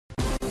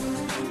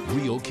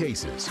real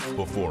cases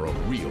before a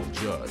real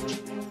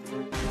judge.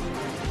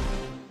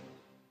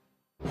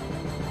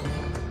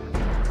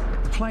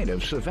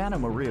 Plaintiff Savanna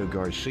Maria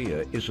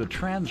Garcia is a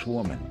trans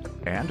woman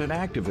and an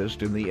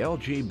activist in the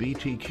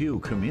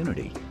LGBTQ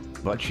community.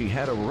 But she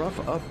had a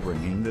rough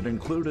upbringing that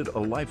included a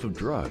life of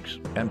drugs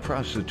and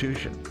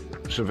prostitution.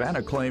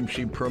 Savanna claims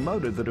she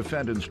promoted the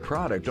defendant's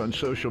product on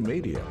social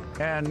media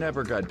and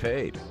never got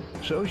paid,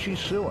 so she's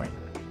suing.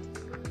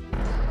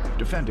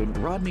 Defendant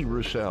Rodney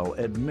Roussell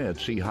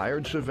admits he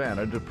hired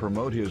Savanna to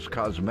promote his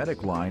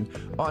cosmetic line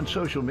on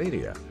social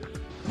media,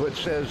 but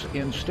says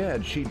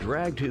instead she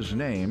dragged his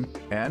name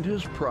and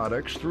his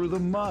products through the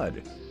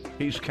mud.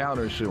 He's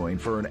countersuing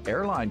for an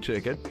airline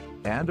ticket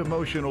and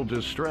emotional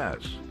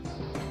distress.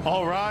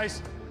 All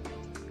rise.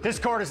 This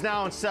court is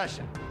now in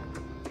session.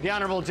 The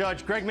Honorable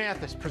Judge Greg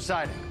Mathis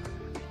presiding.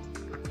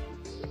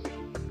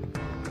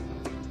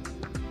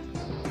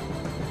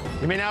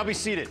 You may now be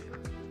seated.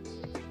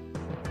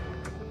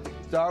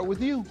 Start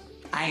with you.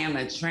 I am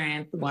a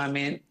trans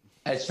woman,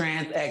 a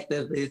trans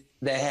activist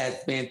that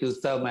has been through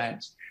so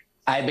much.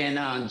 I've been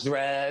on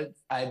drugs,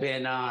 I've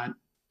been on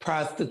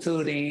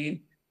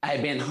prostituting,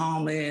 I've been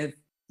homeless,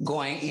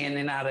 going in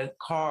and out of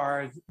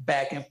cars,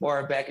 back and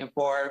forth, back and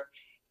forth.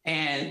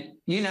 And,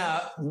 you know,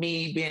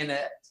 me being an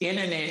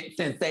internet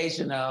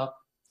sensational,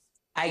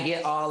 I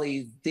get all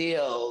these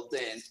deals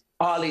and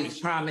all these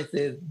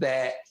promises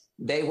that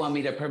they want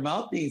me to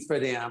promote things for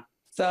them.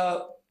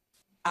 So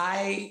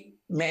I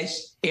met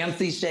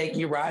MC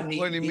Shakie, Rodney.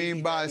 What do you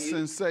mean by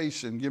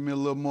sensation? Give me a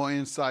little more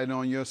insight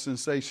on your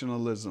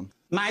sensationalism.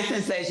 My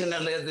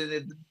sensationalism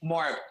is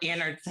more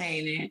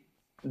entertaining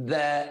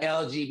the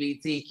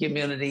LGBT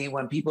community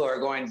when people are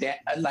going down,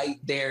 like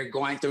they're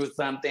going through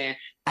something.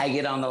 I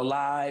get on the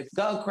live,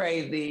 go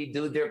crazy,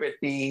 do different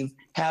things,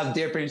 have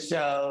different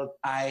shows.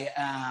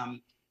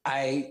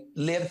 I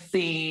lip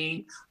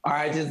sync, or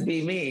I just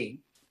be me.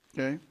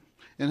 Okay.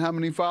 And how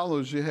many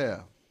followers you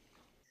have?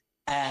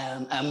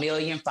 1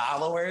 million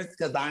followers,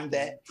 because I'm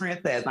that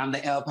princess. I'm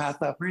the El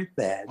Paso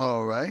princess.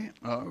 All right.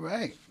 All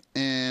right.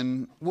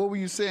 And what were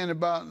you saying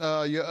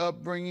about your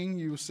upbringing?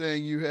 You were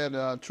saying you had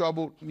a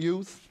troubled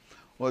youth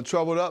or a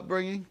troubled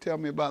upbringing. Tell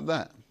me about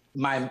that.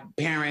 My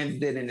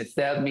parents didn't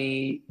accept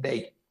me.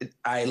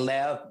 I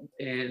left,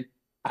 and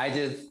I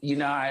just, you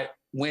know, I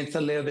went to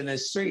live in the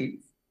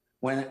streets.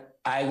 When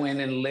I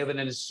went and lived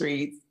in the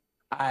streets,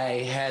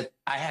 I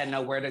had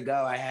nowhere to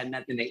go. I had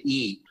nothing to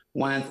eat.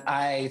 Once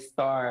I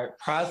started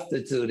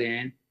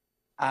prostituting,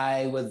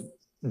 I was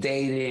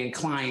dating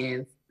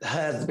clients,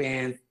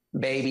 husbands,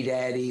 baby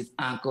daddies,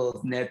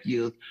 uncles,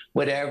 nephews,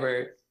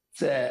 whatever,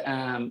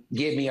 to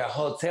give me a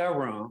hotel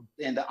room.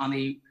 And the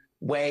only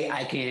way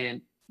I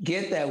can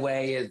get that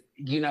way is,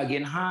 you know,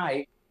 getting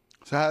high.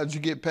 So how did you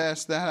get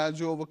past that? How did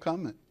you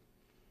overcome it?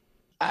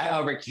 I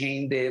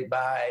overcame it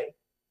by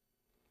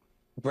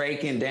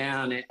breaking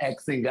down and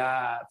asking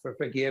God for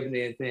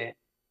forgiveness and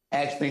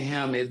asking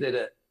him, is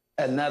it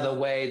another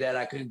way that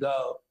I could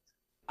go?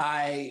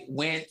 I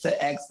went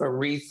to ask for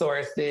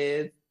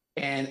resources,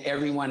 and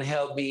everyone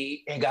helped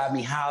me and got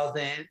me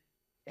housing.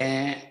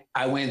 And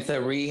I went to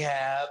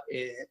rehab.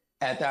 And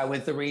after I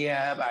went to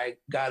rehab, I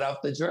got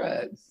off the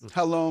drugs.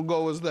 How long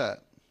ago was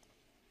that?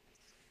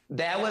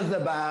 That was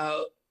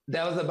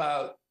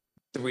about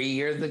 3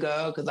 years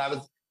ago, because I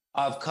was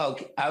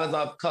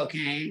off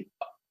cocaine,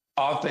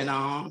 off and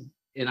on,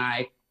 and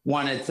I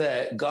wanted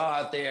to go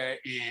out there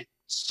and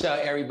show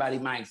everybody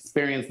my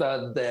experience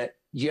so the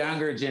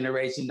younger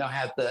generation don't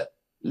have to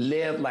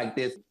live like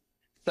this.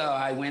 So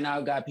I went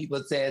out, got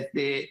people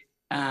tested,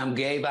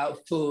 gave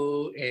out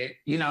food, and,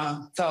 you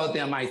know, told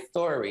them my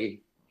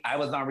story. I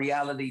was on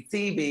reality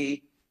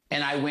TV,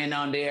 and I went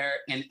on there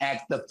and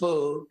asked the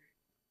food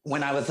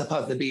when I was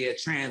supposed to be a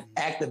trans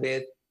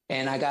activist,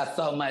 and I got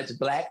so much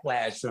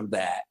backlash from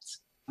that.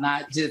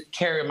 Not just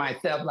carry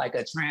myself like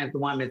a trans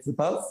woman's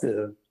supposed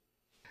to.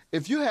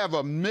 If you have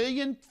 1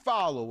 million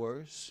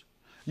followers,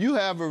 you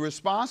have a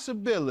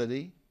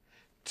responsibility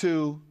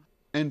to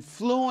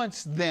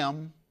influence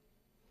them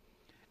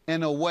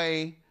in a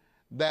way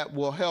that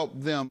will help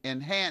them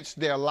enhance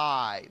their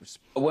lives.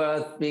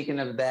 Well, speaking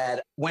of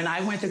that, when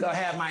I went to go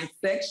have my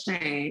sex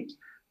change,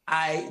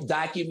 I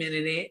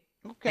documented it.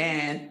 Okay.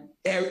 And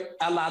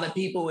a lot of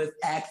people was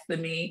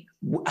asking me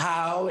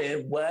how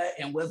and what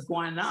and what's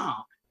going on.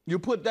 You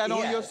put that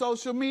on your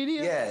social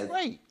media? Yes.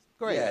 Great,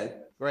 great, yes.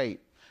 Great.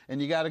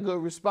 And you got a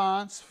good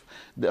response?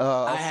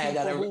 I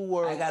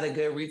got a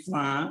good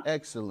response.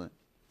 Excellent,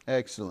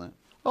 excellent.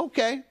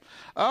 Okay,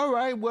 all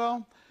right,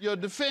 well, your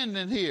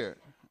defendant here,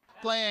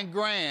 playing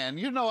grand.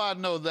 You know I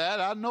know that.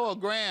 I know a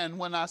grand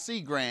when I see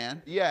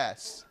grand.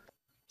 Yes.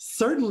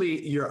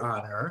 Certainly, Your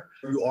Honor.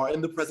 You are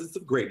in the presence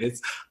of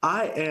greatness.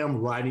 I am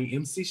Rodney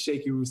MC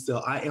Shakie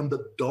Roussell. I am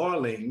the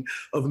darling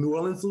of New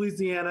Orleans,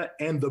 Louisiana,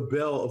 and the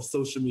belle of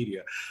social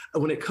media.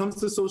 When it comes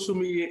to social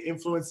media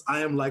influence,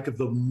 I am like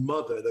the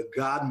mother, the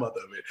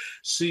godmother of it.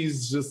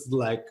 She's just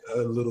like a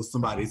little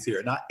somebody's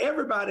here. Now,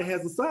 everybody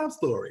has a sob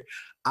story.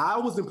 I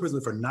was in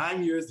prison for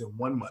 9 years and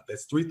 1 month.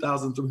 That's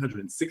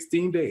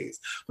 3,316 days.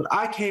 But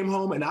I came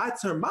home and I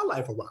turned my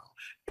life around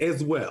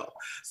as well.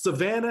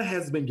 Savanna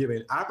has been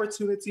given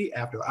opportunity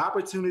after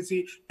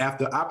opportunity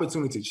after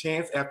opportunity,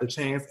 chance after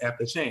chance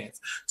after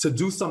chance to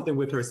do something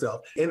with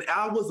herself. And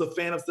I was a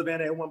fan of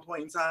Savanna at one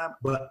point in time,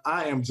 but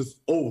I am just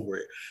over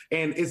it.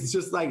 And it's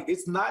just like,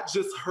 it's not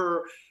just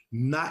her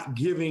not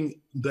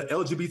giving the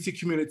LGBT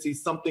community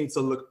something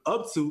to look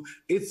up to.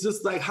 It's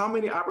just like, how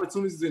many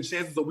opportunities and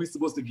chances are we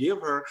supposed to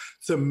give her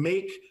to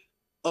make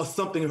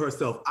something of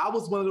herself? I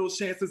was one of those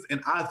chances,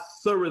 and I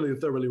thoroughly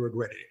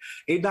regretted it.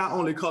 It not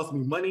only cost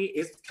me money,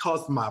 it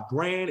cost my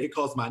brand, it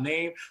cost my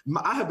name.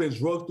 I have been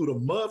drugged through the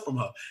mud from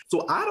her.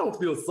 So I don't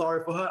feel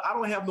sorry for her. I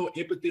don't have no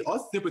empathy or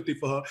sympathy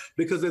for her,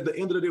 because at the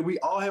end of the day, we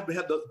all have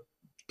had the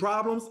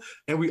problems,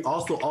 and we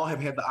also all have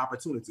had the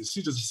opportunities.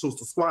 She just chose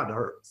to squander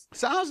hers.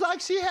 Sounds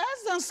like she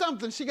has done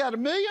something. She got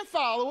 1 million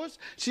followers.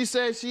 She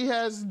says she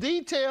has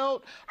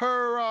detailed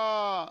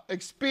her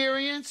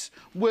experience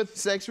with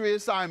sex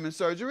reassignment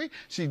surgery.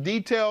 She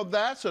detailed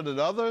that so that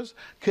others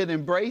could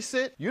embrace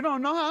it. You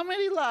don't know how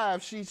many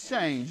lives she's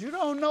changed. You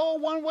don't know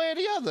one way or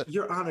the other.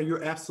 Your Honor,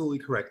 you're absolutely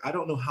correct. I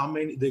don't know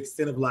the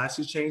extent of lives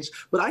she's changed,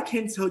 but I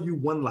can tell you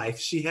one life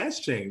she has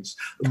changed,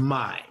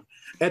 mine.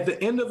 At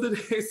the end of the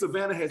day,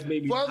 Savanna has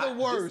made me... For the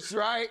worse,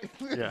 right?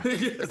 Yeah.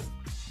 Yes.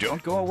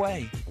 Don't go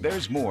away.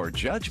 There's more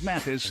Judge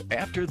Mathis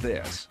after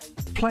this.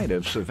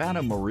 Plaintiff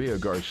Savanna Maria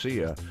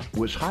Garcia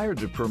was hired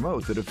to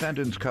promote the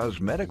defendant's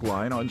cosmetic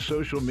line on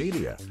social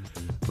media.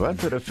 But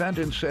the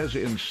defendant says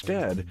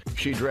instead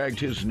she dragged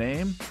his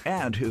name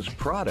and his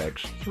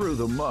products through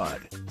the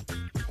mud.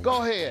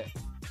 Go ahead.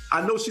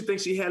 I know she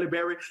thinks she Halle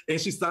Berry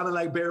and she's sounding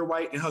like Barry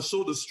White and her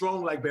shoulders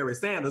strong like Barry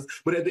Sanders,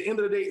 but at the end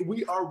of the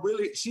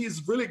day,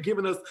 she's really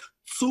giving us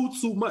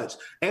too much.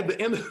 At the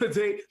end of the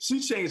day,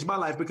 she changed my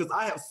life, because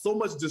I have so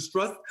much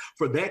distrust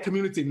for that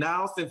community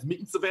now since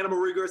meeting Savanna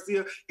Maria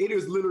Garcia. It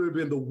has literally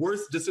been the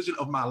worst decision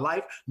of my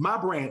life. My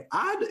brand,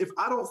 if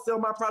I don't sell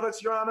my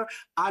products, Your Honor,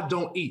 I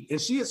don't eat. And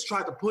she has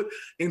tried to through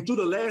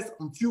the last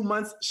few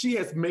months, she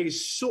has made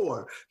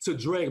sure to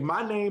drag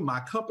my name, my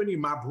company,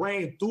 my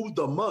brand through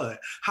the mud.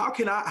 How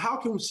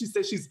can she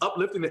say she's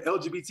uplifting the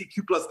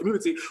LGBTQ plus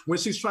community when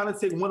she's trying to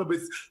take one of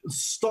its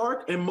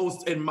stark and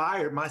most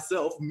admired,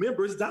 myself,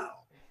 members down?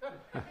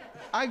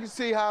 I can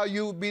see how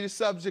you would be the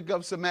subject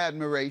of some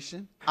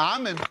admiration.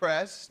 I'm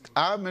impressed.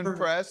 I'm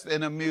impressed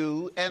and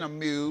amused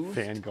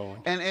Fan going.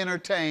 and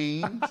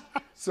entertained.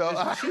 So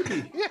yes,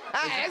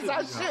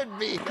 I should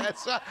be.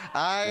 That's right.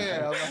 I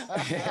am.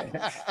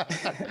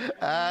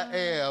 I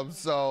am.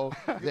 So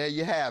there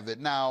you have it.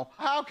 Now,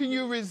 how can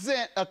you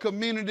resent a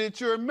community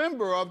that you're a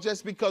member of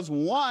just because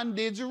one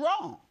did you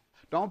wrong?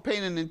 Don't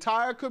paint an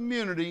entire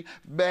community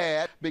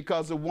bad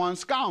because of one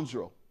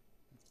scoundrel.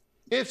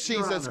 If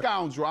she's a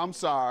scoundrel, I'm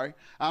sorry.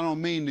 I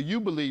don't mean that you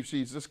believe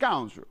she's a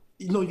scoundrel.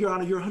 No, Your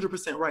Honor, you're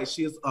 100% right.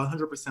 She is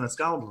 100% a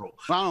scoundrel.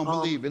 I don't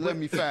believe it. Let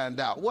me find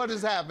out. What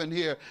has happened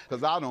here?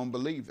 Because I don't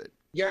believe it.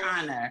 Your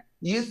Honor,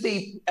 you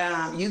see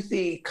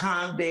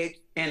convicts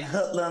and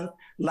hoodlums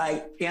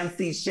like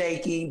MC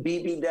Shakie,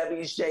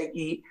 BBW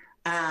Shakie,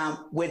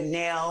 with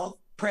nails,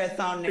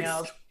 press-on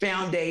nails,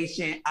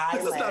 foundation,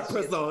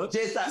 eyelashes,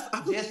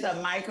 just a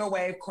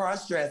microwave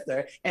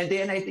cross-dresser, and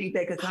then they think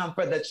they could come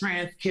for the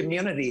trans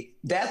community.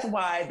 That's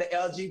why the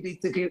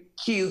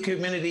LGBTQ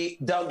community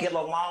don't get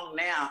along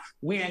now.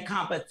 We're in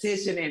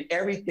competition in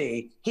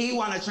everything. He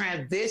want to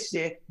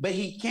transition, but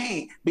he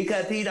can't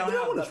because he don't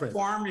have the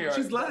formula.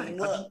 She's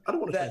lying. I don't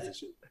want to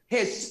transition.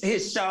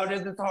 His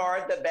shoulders is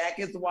hard, the back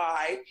is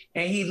wide,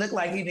 and he looked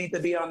like he needs to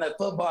be on the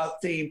football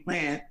team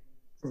playing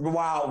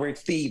wide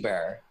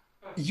receiver.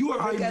 You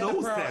already know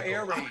that.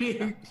 Are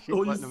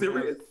you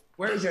serious?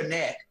 Where's your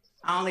neck?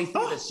 I only see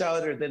the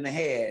shoulders and the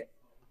head.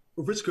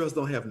 Rich girls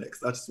don't have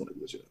necks. I just want to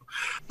let you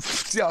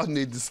know. Y'all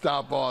need to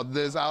stop all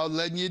this. I'll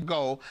let you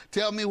go.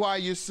 Tell me why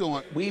you're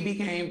suing. We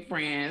became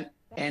friends,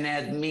 and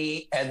as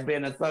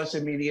being a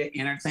social media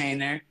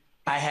entertainer,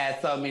 I had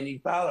so many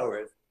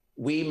followers.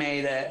 We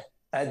made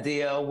a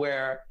deal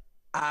where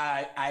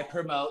I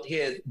promote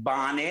his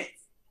bonnets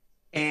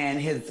and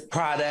his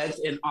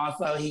products, and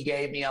also he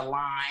gave me a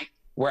line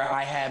where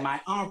I had my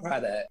own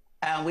product.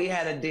 And we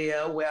had a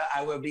deal where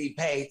I would be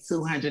paid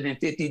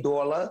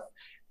 $250.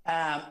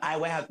 I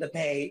would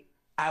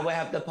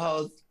have to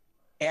post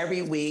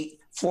every week,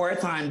 4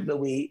 times a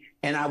week,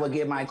 and I would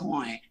get my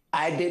coin.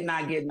 I did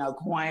not get no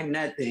coin,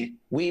 nothing.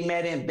 We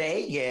met in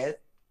Vegas.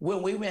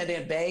 When we met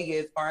in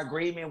Vegas, our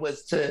agreement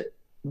was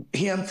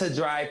him to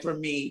drive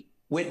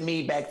with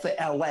me back to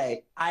LA.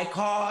 I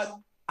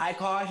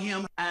called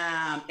him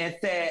and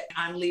said,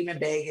 I'm leaving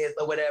Vegas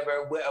or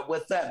whatever.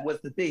 What's up?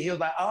 What's the thing? He was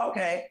like, oh,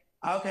 okay,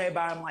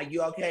 bye. I'm like,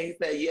 you okay? He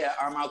said, yeah,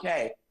 I'm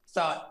okay.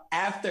 So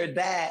after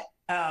that,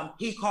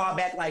 he called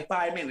back like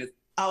 5 minutes.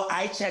 Oh,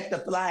 I checked the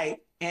flight,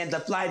 and the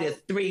flight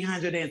is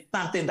 $300 and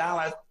something,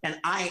 and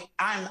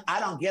I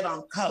don't get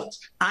on coach.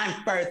 I'm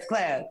first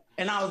class.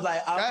 And I was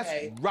like,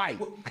 okay. That's right.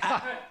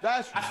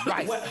 That's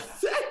right.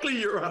 Exactly,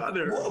 Your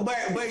Honor.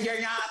 But Your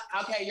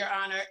Honor, okay, Your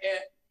Honor,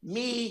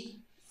 me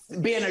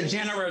being a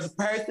generous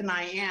person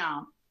I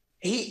am,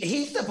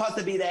 he's supposed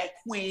to be that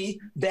queen,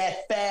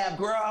 that fab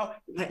girl,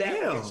 that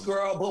rich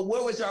girl. But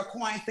where was your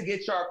coins to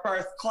get your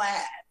first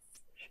class?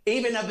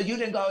 Even if you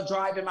didn't go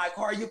drive in my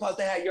car, you're supposed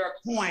to have your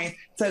coins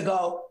to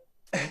go.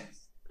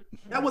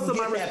 That wasn't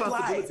my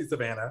responsibility,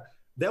 Savanna.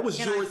 That was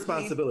your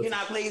responsibility. Can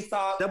I please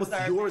talk? That was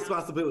your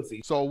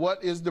responsibility. So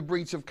what is the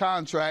breach of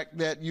contract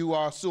that you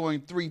are suing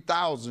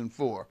 $3,000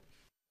 for?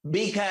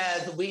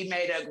 Because we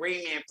made an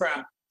agreement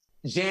from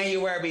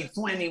January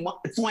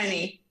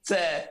 20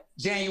 to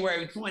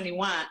January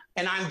 21,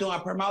 and I'm doing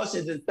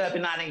promotions and stuff,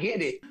 and I didn't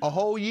get it. A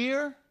whole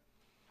year?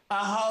 A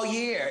whole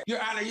year.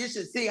 Your Honor, you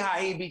should see how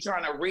he be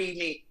trying to read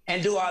me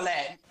and do all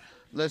that.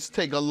 Let's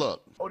take a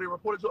look. Oh, they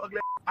reported your ugly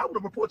ass. I would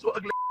have reported your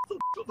ugly ass too.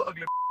 Your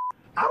ugly ass.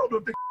 I don't know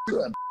if they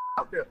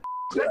out there.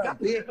 They got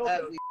to get help.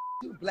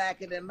 You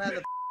blacker than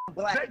mother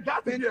black. They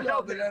got to get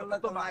help.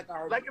 Looking like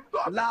a like if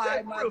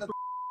live mother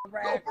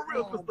no, for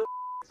real, sister.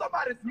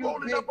 Somebody's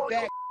scrolling up on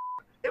your.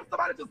 If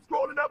somebody just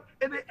scrolling up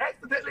and they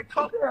accidentally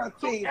come to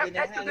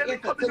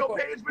your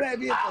page,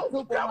 baby, it's a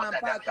Superman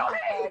podcast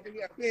over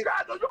here.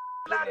 God, no, you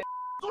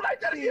do like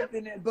that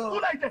again. Do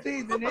like that.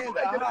 Season is What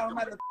the you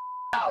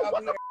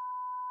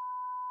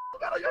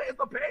got on your head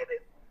some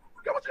panties?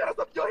 What you got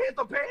on your head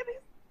some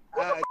panties?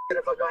 What the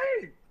is on your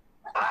head?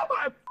 Oh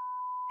my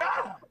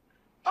God!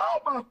 Oh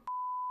my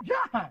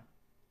God!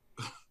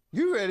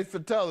 You ready for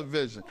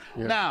television?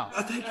 Yeah. Now,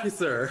 thank you,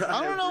 sir.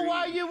 I don't know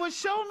why you would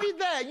show me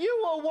that.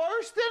 You were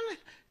worse than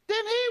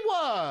he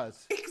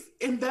was.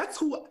 And that's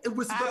who it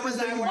was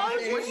representing. Why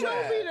would you show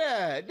me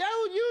that?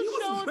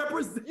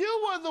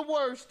 You were the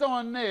worst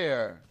on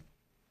there.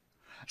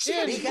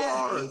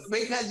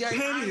 Because Your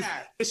Honor.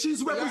 And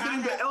she's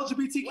representing the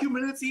LGBT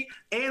community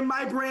and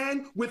my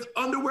brand with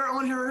underwear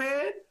on her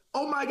head.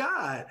 Oh my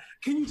God.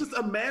 Can you just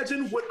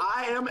imagine what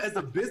I am as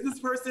a business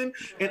person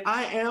and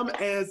I am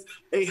as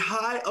a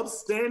high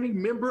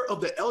upstanding member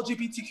of the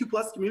LGBTQ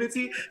plus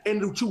community,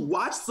 and to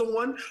watch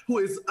someone who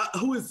is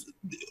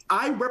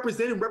I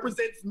represent and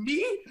represents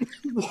me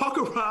walk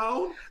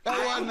around? That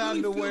wasn't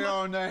underwear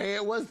on her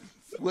head. Was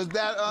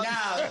that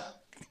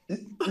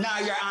No,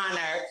 Your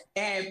Honor.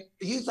 And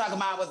you talking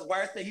about I was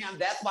worse than him.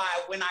 That's why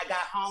when I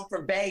got home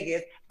from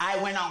Vegas,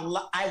 I went on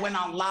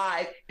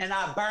live and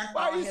I burnt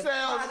all his products.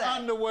 Why you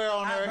underwear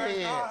on her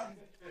head?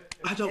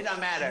 It don't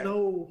matter.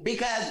 No.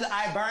 Because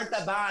I burnt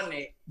the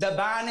bonnet. The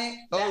bonnet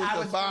that I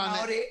was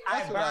promoted,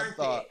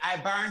 I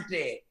burnt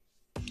it.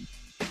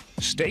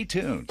 Stay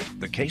tuned.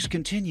 The case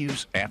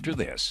continues after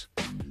this.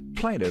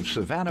 Plaintiff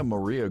Savanna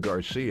Maria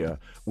Garcia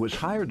was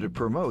hired to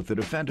promote the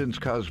defendant's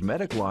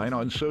cosmetic line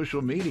on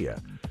social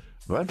media.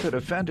 But the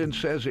defendant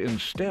says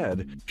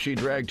instead she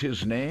dragged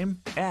his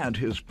name and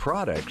his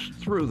products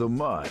through the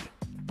mud.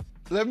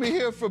 Let me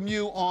hear from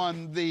you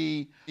on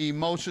the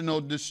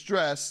emotional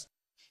distress.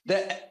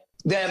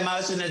 The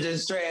emotional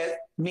distress,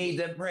 me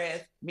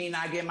depressed, me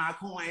not getting my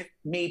coins,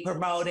 me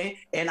promoting,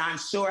 and I'm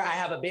sure I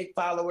have a big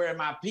follower and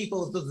my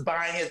people who's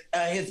buying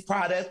his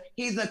product.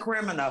 He's a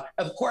criminal.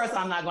 Of course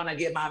I'm not going to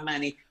get my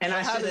money. And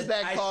how does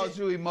that cause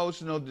you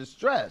emotional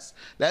distress?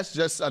 That's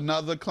just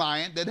another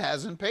client that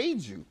hasn't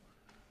paid you.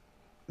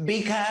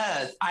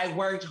 Because I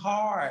worked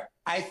hard.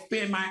 I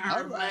spend my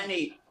earned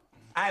money.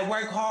 I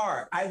work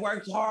hard. I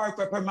worked hard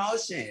for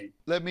promotion.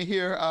 Let me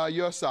hear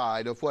your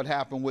side of what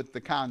happened with the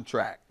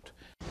contract.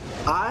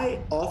 I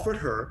offered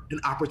her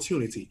an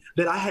opportunity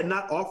that I had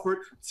not offered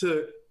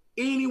to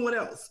anyone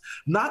else.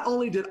 Not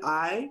only did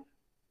I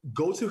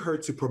go to her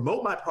to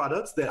promote my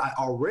products that I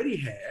already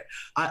had,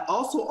 I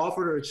also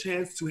offered her a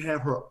chance to have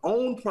her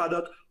own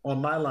product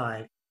on my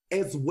line,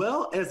 as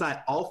well as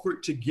I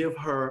offered to give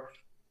her,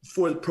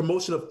 for the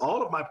promotion of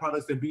all of my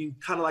products and being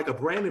kind of like a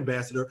brand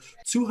ambassador,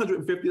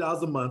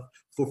 $250 a month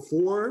for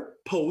 4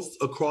 posts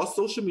across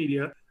social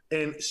media,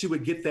 and she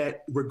would get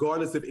that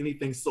regardless if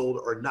anything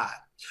sold or not.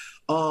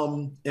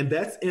 And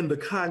that's in the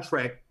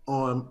contract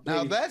on.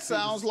 Now that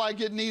sounds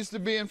like it needs to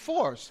be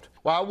enforced.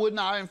 Why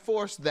wouldn't I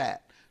enforce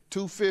that?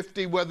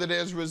 $250 whether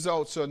there's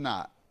results or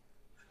not.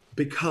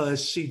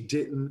 Because she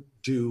didn't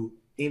do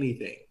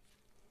anything.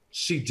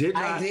 She did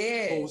not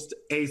post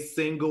a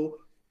single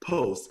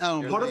post.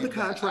 Part of the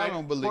contract. I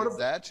don't believe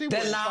that. She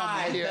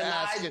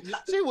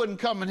wouldn't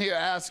come in here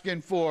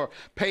asking for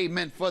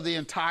payment for the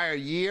entire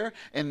year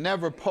and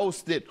never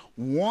posted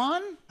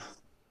one.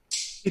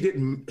 She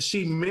didn't.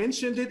 She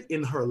mentioned it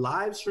in her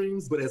live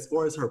streams, but as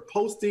far as her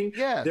posting,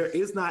 there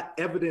is not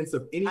evidence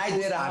of any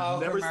post.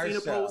 I've never seen a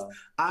post.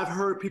 I've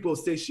heard people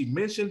say she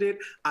mentioned it.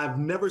 I've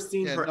never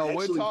seen her actually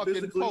we're talking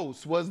physically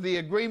posts. Was the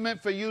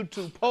agreement for you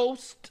to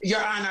post?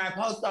 Your Honor, I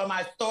post on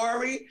my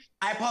story.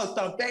 I post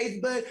on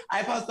Facebook.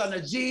 I post on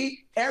the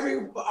G.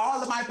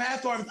 All of my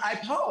platforms I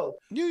post.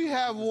 You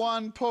have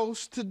one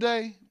post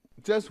today.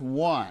 Just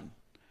one.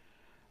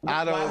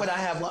 Why would I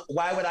have one?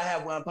 Why would I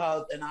have one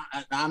post and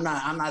I'm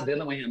not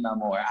dealing with him no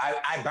more?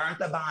 I burnt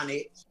the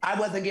bonnet. I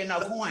wasn't getting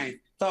no coins.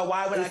 So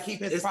why would I keep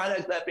his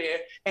products up here?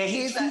 And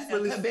he's a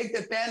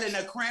convicted felon,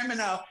 a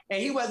criminal,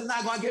 and he was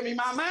not going to give me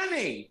my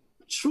money.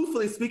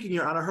 Truthfully speaking,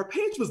 Your Honor, her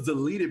page was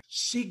deleted.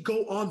 She'd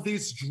go on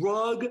these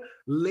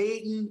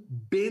drug-laden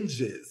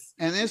binges.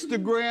 And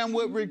Instagram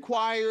would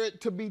require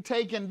it to be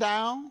taken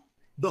down?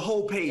 The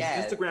whole page.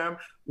 Yes. Instagram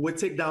would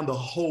take down the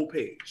whole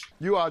page.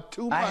 You are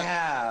too much.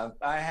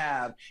 I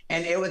have.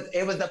 And it was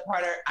a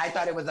part of, I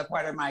thought it was a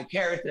part of my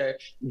character,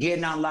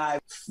 getting on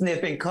live,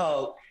 sniffing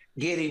coke,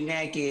 getting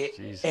naked,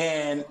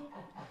 and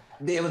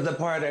it was a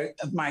part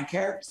of my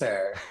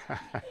character.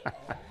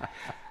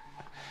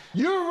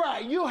 You're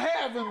right. You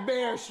have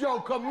embarrassed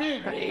your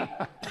community.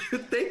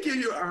 Thank you,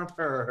 Your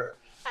Honor.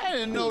 I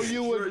didn't know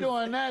you were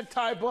doing that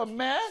type of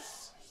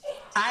mess.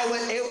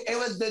 It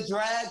was the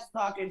drugs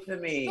talking to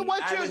me. So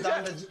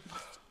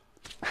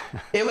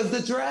it was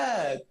the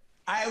drug.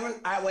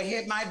 I would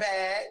hit my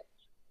bag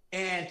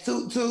and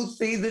toot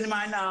season in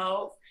my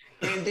nose,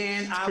 and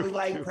then I would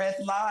like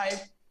press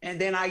live, and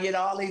then I get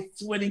all these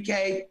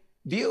 20K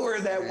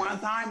viewers at one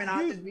time, and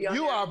I just be on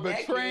You are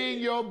betraying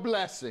your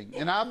blessing,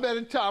 and I'm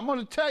going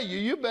to tell you,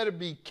 you better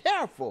be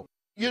careful.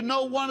 You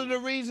know, one of the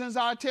reasons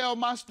I tell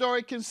my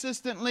story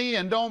consistently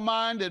and don't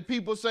mind that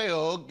people say,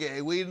 oh,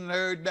 okay, we didn't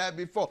heard that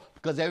before,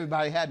 because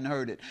everybody hadn't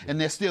heard it.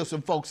 And there's still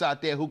some folks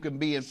out there who can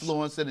be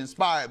influenced and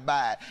inspired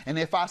by it. And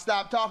if I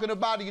stop talking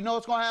about it, you know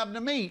what's going to happen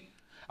to me?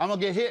 I'm going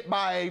to get hit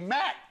by a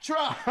Mack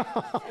truck. That's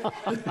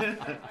what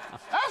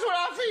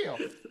I feel.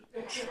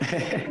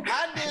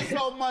 I did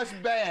so much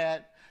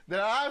bad that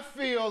I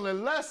feel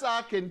unless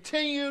I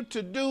continue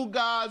to do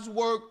God's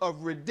work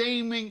of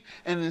redeeming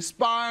and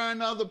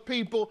inspiring other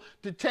people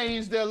to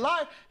change their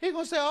life, He's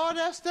going to say, all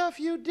that stuff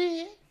you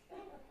did.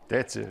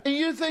 That's it. And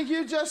you think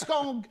you're just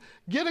going to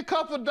get a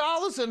couple of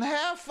dollars and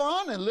have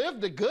fun and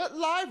live the good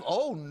life?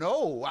 Oh,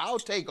 no, I'll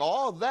take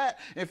all that.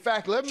 In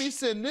fact, let me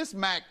send this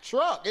Mack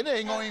truck. It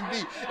ain't going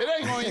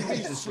to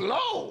be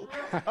slow.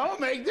 I'm going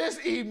to make this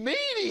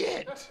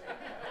immediate.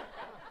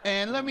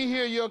 And let me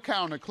hear your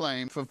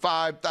counterclaim for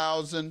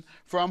 $5,000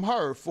 from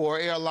her for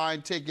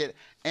airline ticket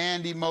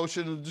and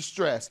emotional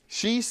distress.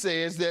 She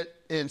says that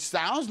it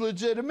sounds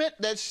legitimate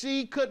that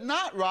she could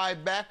not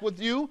ride back with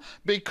you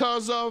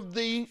because of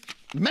the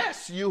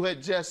mess you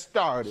had just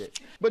started.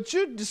 But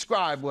you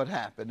describe what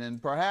happened,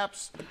 and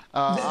perhaps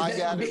I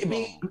got it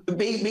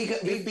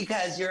wrong.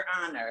 Because, Your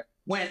Honor,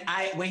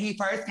 when he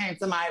first came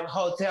to my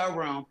hotel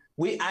room,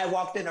 I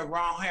walked in the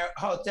wrong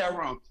hotel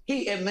room.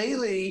 He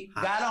immediately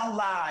got on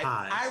live.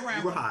 I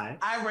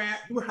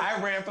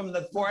ran from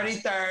the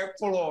 43rd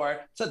floor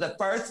to the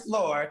first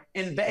floor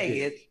in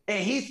Vegas,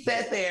 and he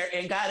sat there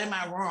and got in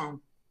my room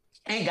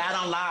and got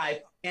on live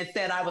and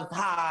said I was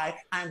high.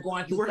 I'm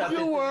going to stuff.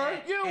 You were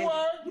high.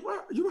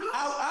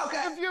 Oh,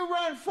 okay. If you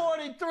run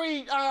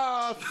 43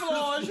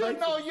 floors, you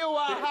know you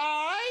are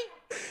high.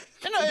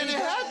 You know, and it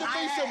had to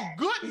be some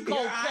good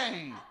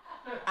cocaine.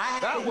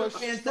 That was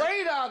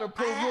straight out of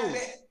Peru.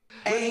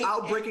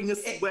 Without breaking a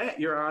sweat,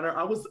 Your Honor,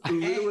 I was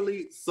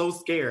literally so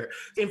scared.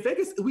 In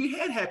Vegas, we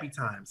had happy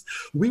times.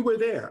 We were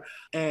there.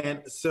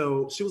 And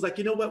so she was like,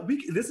 you know what?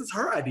 This is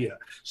her idea.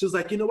 She was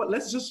like, you know what?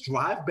 Let's just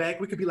drive back.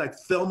 We could be like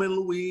Thelma and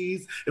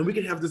Louise, and we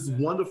could have this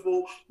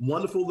wonderful,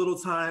 wonderful little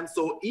time.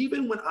 So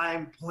even when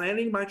I'm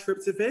planning my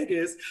trip to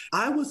Vegas,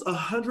 I was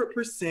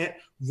 100%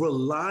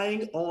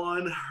 relying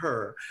on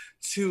her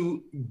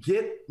to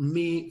get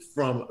me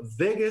from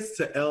Vegas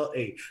to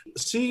LA.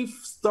 She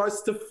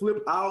starts to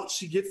flip out.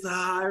 She gets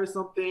high or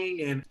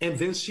something. And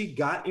then she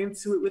got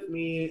into it with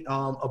me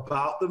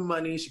about the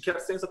money. She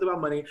kept saying something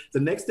about money. The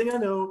next thing I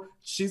know,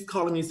 she's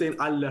calling me saying,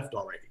 I left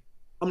already.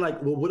 I'm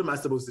like, well, what am I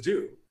supposed to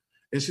do?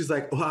 And she's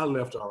like, oh, I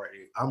left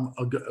already. I'm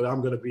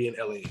going to be in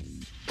LA.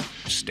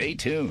 Stay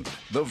tuned.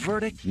 The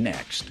verdict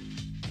next.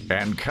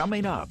 And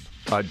coming up,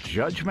 a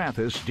Judge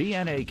Mathis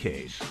DNA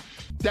case.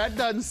 That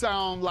doesn't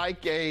sound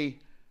like a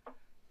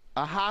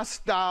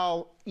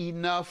hostile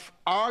enough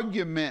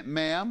argument,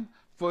 ma'am,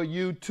 for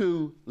you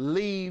to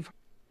leave.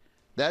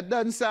 That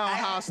doesn't sound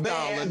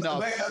hostile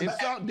enough.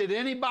 Did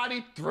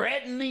anybody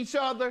threaten each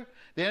other?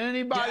 Did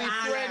anybody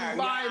threaten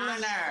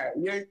violence?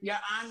 Your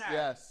Honor.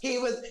 Yes. He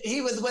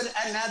was with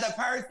another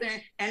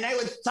person, and they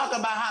was talking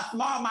about how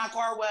small my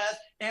car was,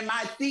 and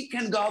my seat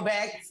can go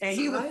back, and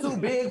he was too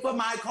big for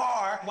my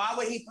car. Why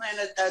would he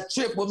plan a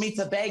trip with me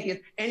to Vegas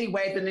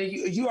anyway? Then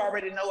you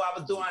already know I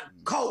was doing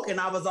coke and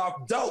I was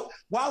off dope.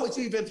 Why would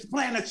you even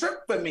plan a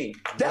trip for me?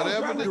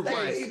 Whatever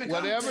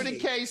the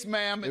case,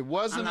 ma'am, it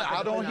wasn't.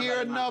 I don't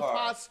hear enough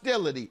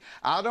hostility.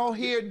 I don't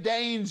hear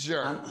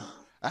danger.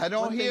 I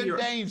don't hear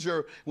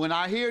danger. When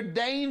I hear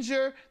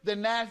danger,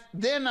 then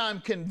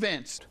I'm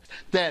convinced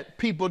that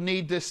people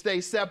need to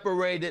stay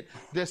separated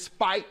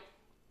despite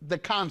the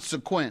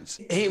consequence.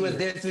 He was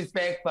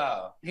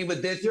disrespectful.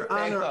 Your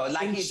Honor,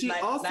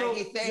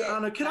 Your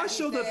Honor, can I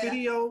show the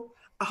video?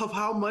 of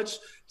how much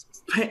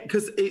pain,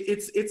 because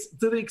it's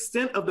to the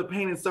extent of the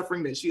pain and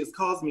suffering that she has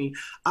caused me.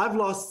 I've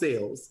lost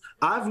sales.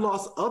 I've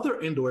lost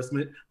other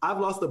endorsement. I've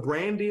lost a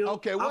brand deal.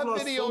 Okay, what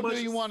video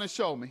do you want to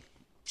show me?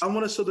 I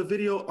want to show the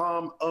video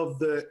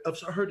of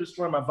her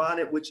destroying my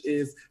bonnet, which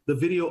is the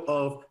video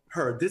of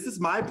her. This is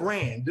my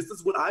brand. This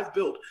is what I've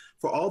built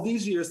for all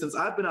these years since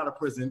I've been out of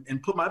prison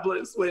and put my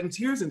blood, sweat, and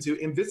tears into,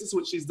 and this is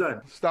what she's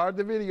done. Start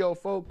the video,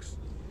 folks.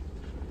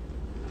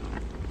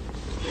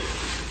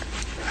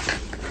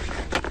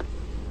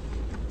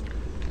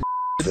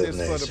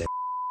 This for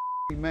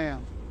the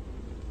ma'am.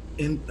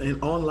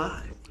 And on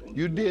live.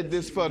 You did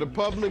this for the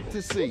public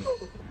to see.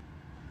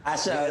 I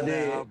sure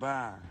did.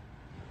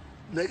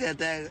 Look at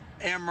that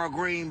emerald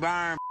green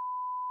barn.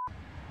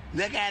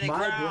 Look at it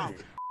ground.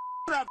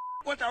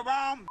 What's the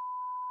wrong?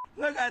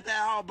 Look at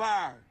that whole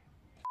barn.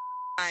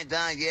 I ain't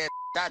done yet.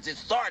 I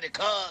just started,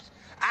 cuz.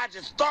 I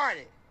just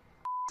started.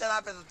 Then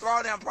I'm gonna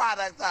throw them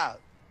products out.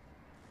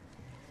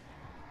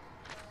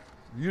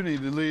 You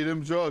need to leave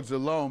them drugs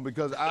alone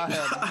because I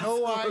have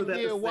no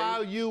idea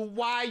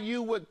why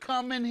you would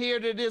come in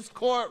here to this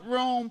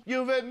courtroom.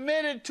 You've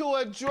admitted to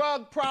a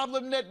drug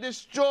problem that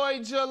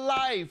destroyed your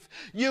life.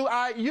 You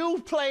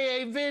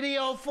play a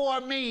video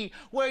for me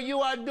where you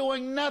are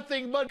doing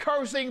nothing but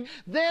cursing.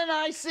 Then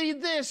I see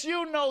this.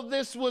 You know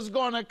this was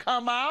gonna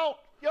come out.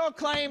 Your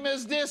claim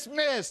is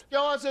dismissed.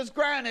 Yours is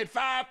granted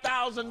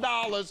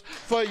 $5,000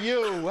 for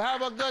you.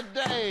 Have a good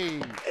day.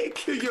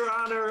 Thank you, Your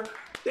Honor.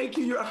 Thank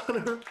you, Your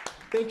Honor.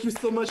 Thank you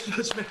so much,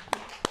 Judge Mathis.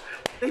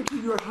 Thank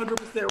you. You're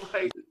 100%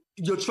 right.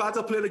 You tried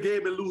to play the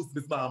game and lose,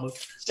 Miss Mama.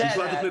 Shut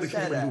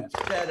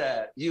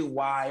up, you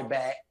wide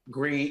back,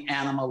 green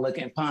animal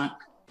looking punk.